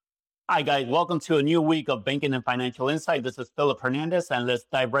Hi, guys. Welcome to a new week of Banking and Financial Insight. This is Philip Hernandez, and let's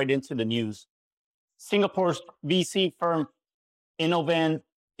dive right into the news. Singapore's VC firm Innovent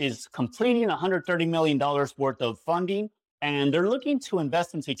is completing $130 million worth of funding, and they're looking to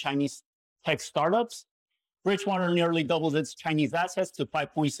invest into Chinese tech startups. Bridgewater nearly doubles its Chinese assets to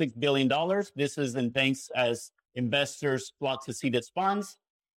 $5.6 billion. This is in thanks as investors flock to seed its funds.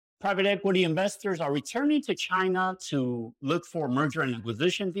 Private equity investors are returning to China to look for merger and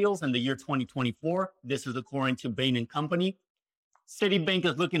acquisition deals in the year 2024. This is according to Bain & Company. Citibank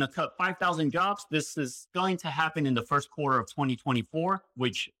is looking to cut 5,000 jobs. This is going to happen in the first quarter of 2024,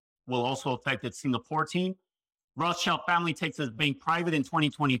 which will also affect its Singapore team. Rothschild family takes its bank private in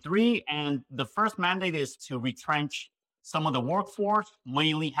 2023, and the first mandate is to retrench some of the workforce,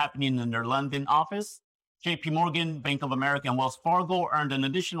 mainly happening in their London office. JP Morgan, Bank of America, and Wells Fargo earned an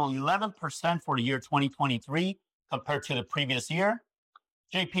additional 11% for the year 2023 compared to the previous year.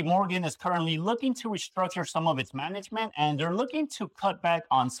 JP Morgan is currently looking to restructure some of its management, and they're looking to cut back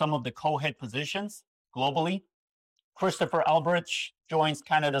on some of the co-head positions globally. Christopher Albrecht joins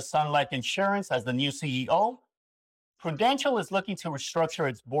Canada Sun Life Insurance as the new CEO. Prudential is looking to restructure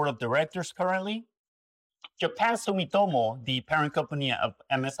its board of directors currently. Japan Sumitomo, the parent company of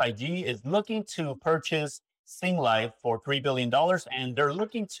MSIG, is looking to purchase Singlife for $3 billion, and they're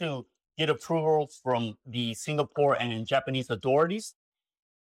looking to get approval from the Singapore and Japanese authorities.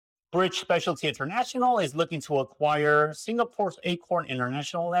 Bridge Specialty International is looking to acquire Singapore's Acorn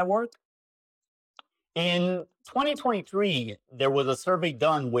International Network. In 2023, there was a survey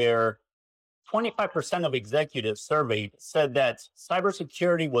done where 25% of executives surveyed said that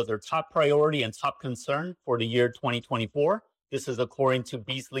cybersecurity was their top priority and top concern for the year 2024. This is according to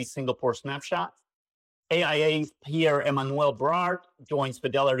Beasley Singapore Snapshot. AIA's Pierre-Emmanuel Brard joins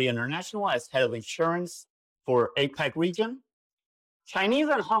Fidelity International as head of insurance for APAC region. Chinese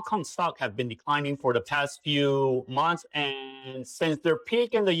and Hong Kong stock have been declining for the past few months, and since their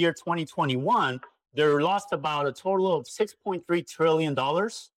peak in the year 2021, they're lost about a total of $6.3 trillion.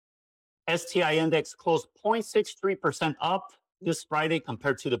 STI index closed 0.63% up this Friday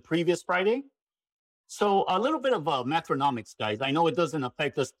compared to the previous Friday. So a little bit of macronomics, guys. I know it doesn't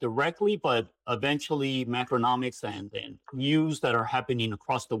affect us directly, but eventually macronomics and news that are happening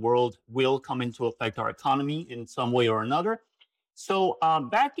across the world will come into effect our economy in some way or another. So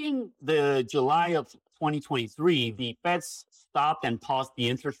back in the July of 2023, the Fed stopped and paused the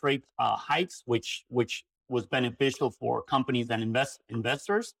interest rate hikes, which was beneficial for companies and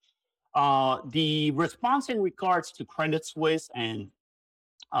investors. The response in regards to Credit Suisse and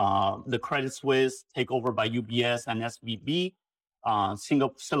the Credit Suisse takeover by UBS and SVB,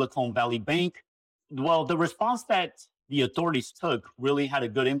 Silicon Valley Bank, well, the response that the authorities took really had a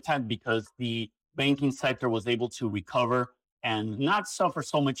good impact because the banking sector was able to recover and not suffer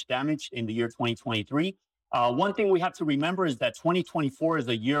so much damage in the year 2023. One thing we have to remember is that 2024 is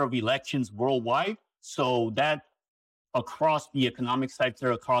a year of elections worldwide. So that across the economic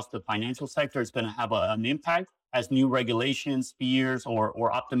sector, across the financial sector, is going to have an impact as new regulations, fears, or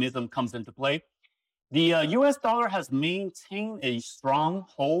optimism comes into play. The US dollar has maintained a strong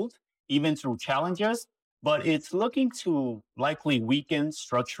hold even through challenges, but it's looking to likely weaken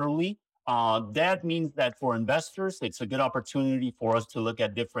structurally. That means that for investors, it's a good opportunity for us to look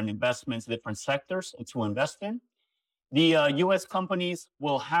at different investments, different sectors to invest in. The US companies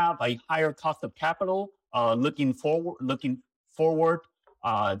will have a higher cost of capital looking forward,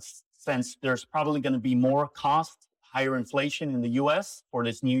 since there's probably going to be more cost, higher inflation in the US for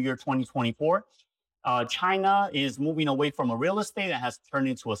this new year 2024. China is moving away from a real estate and has turned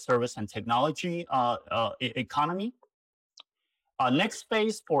into a service and technology economy. Next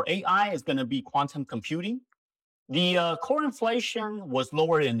phase for AI is going to be quantum computing. The core inflation was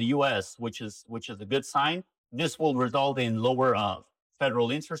lower in the US, which is a good sign. This will result in lower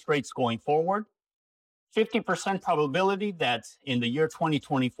federal interest rates going forward. 50% probability that in the year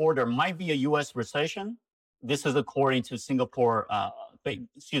 2024, there might be a US recession. This is according to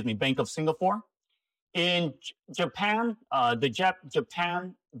Bank of Singapore. In Japan, the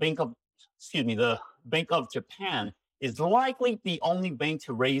Bank of Japan is likely the only bank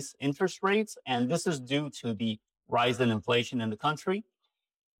to raise interest rates, and this is due to the rise in inflation in the country.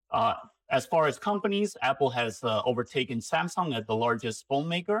 As far as companies, Apple has overtaken Samsung as the largest phone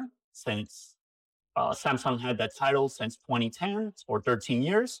maker since Samsung had that title since 2010 for 13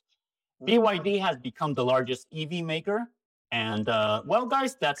 years. BYD has become the largest EV maker. And well,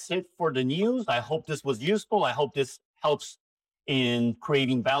 guys, that's it for the news. I hope this was useful. I hope this helps in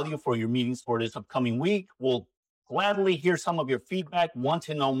creating value for your meetings for this upcoming week. We'll gladly hear some of your feedback, want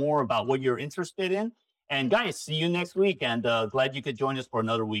to know more about what you're interested in. And guys, see you next week. And glad you could join us for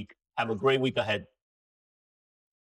another week. Have a great week ahead.